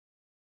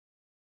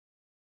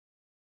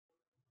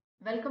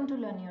Welcome to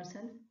Learn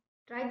Yourself.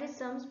 Try this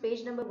sums,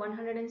 page number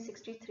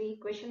 163,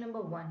 question number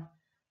 1.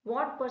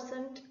 What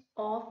percent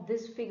of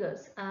these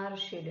figures are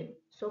shaded?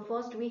 So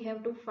first we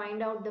have to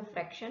find out the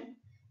fraction,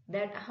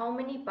 that how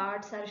many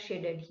parts are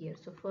shaded here.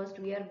 So first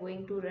we are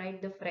going to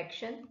write the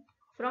fraction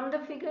from the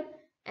figure,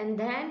 and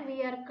then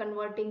we are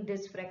converting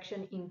this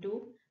fraction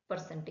into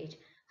percentage.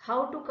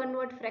 How to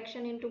convert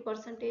fraction into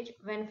percentage?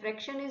 When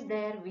fraction is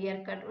there, we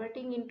are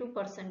converting into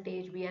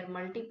percentage, we are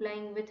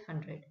multiplying with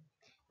 100.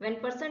 When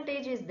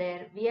percentage is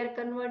there, we are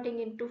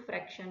converting into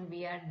fraction,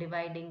 we are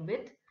dividing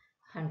with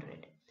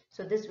 100.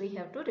 So this we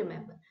have to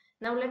remember.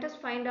 Now let us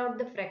find out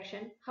the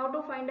fraction. How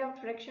to find out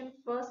fraction?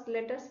 First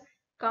let us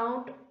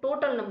count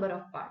total number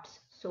of parts.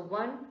 So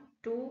 1,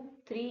 2,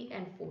 3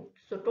 and 4.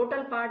 So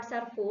total parts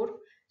are 4.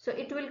 So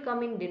it will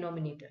come in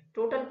denominator.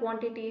 Total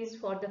quantities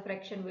for the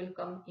fraction will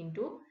come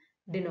into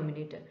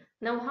denominator.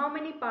 Now how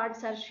many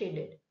parts are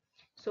shaded?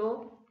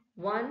 So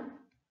 1,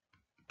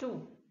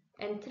 2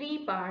 and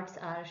 3 parts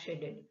are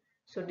shaded.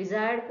 So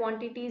desired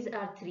quantities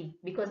are 3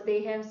 because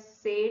they have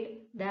said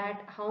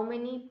that how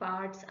many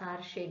parts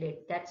are shaded.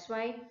 That's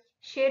why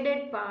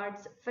shaded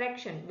parts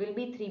fraction will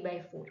be 3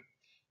 by 4.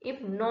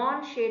 If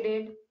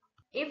non-shaded,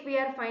 if we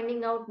are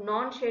finding out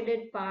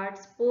non-shaded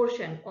parts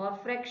portion or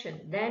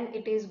fraction, then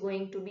it is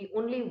going to be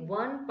only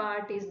one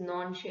part is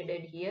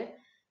non-shaded here.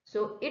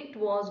 So it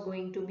was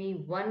going to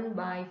be 1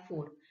 by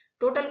 4.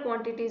 Total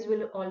quantities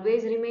will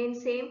always remain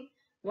same.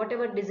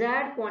 Whatever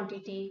desired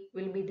quantity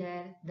will be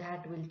there,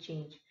 that will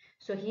change.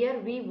 So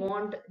here we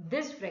want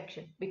this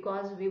fraction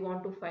because we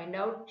want to find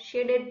out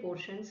shaded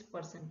portions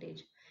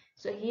percentage.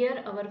 So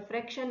here our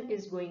fraction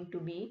is going to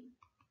be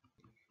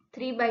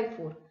 3 by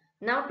 4.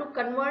 Now to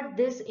convert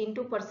this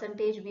into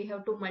percentage, we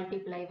have to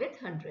multiply with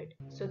 100.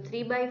 So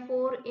 3 by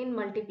 4 in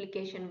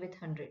multiplication with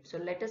 100. So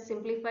let us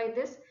simplify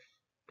this.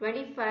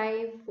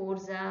 25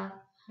 4s are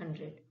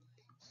 100.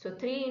 So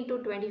 3 into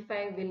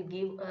 25 will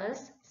give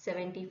us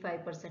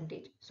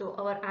 75%. So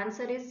our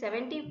answer is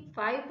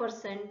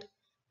 75%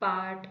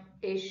 part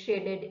is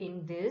shaded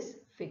in this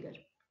figure.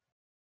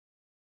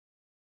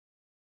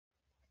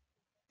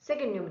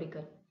 Second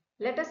numerical.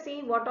 Let us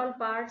see what all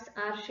parts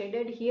are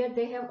shaded. Here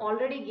they have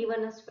already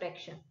given us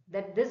fraction,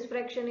 that this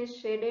fraction is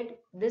shaded,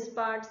 this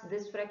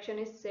fraction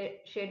is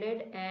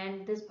shaded,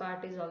 and this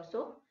part is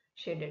also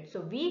shaded. So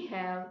we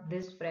have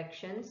these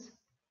fractions.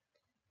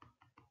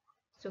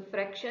 So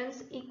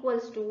fractions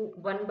equals to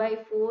 1 by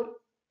 4,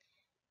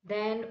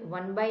 then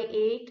 1 by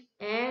 8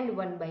 and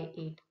 1 by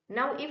 8.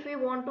 Now if we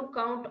want to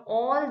count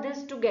all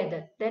this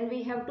together, then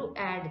we have to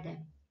add them.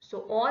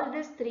 So all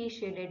these 3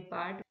 shaded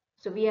part,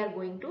 so we are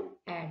going to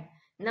add.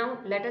 Now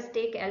let us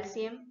take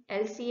LCM.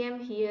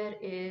 LCM here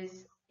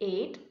is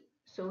 8.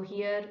 So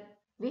here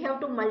we have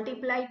to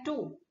multiply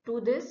 2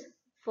 to this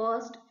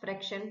first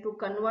fraction to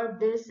convert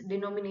this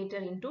denominator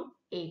into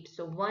 8.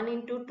 So 1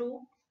 into 2,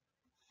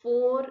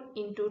 4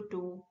 into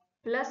 2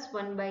 plus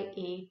 1 by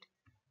 8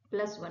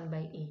 plus 1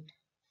 by 8.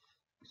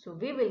 So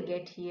we will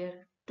get here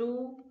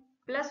 2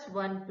 plus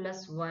 1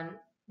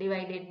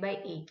 divided by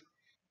 8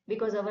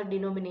 because our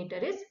denominator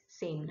is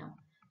same now.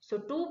 So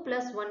 2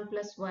 plus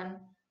 1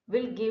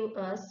 will give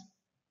us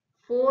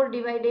 4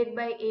 divided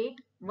by 8.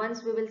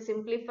 Once we will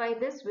simplify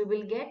this, we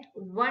will get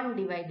 1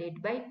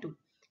 divided by 2.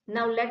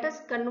 Now let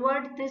us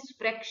convert this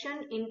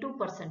fraction into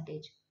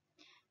percentage.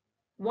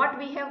 What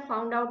we have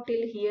found out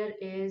till here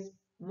is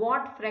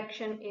what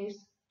fraction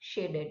is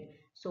shaded.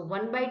 So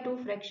 1 by 2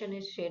 fraction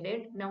is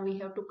shaded. Now we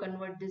have to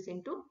convert this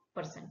into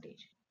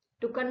percentage.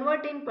 To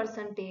convert in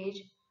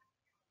percentage,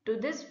 to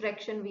this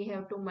fraction we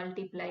have to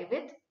multiply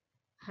with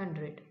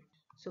 100.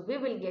 So we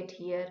will get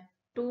here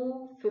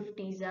 2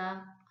 50s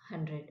are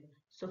 100.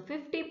 So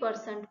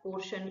 50%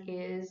 portion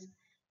is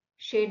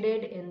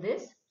shaded in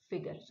this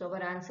figure. So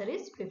our answer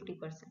is 50%.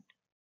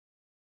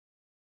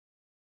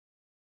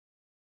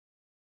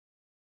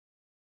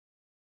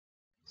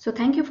 So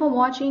thank you for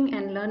watching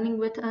and learning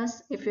with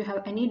us. If you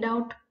have any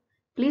doubt,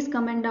 please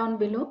comment down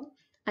below.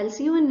 I'll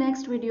see you in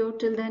next video.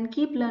 Till then,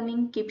 keep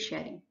learning, keep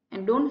sharing.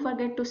 And don't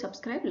forget to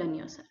subscribe, Learn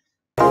Yourself.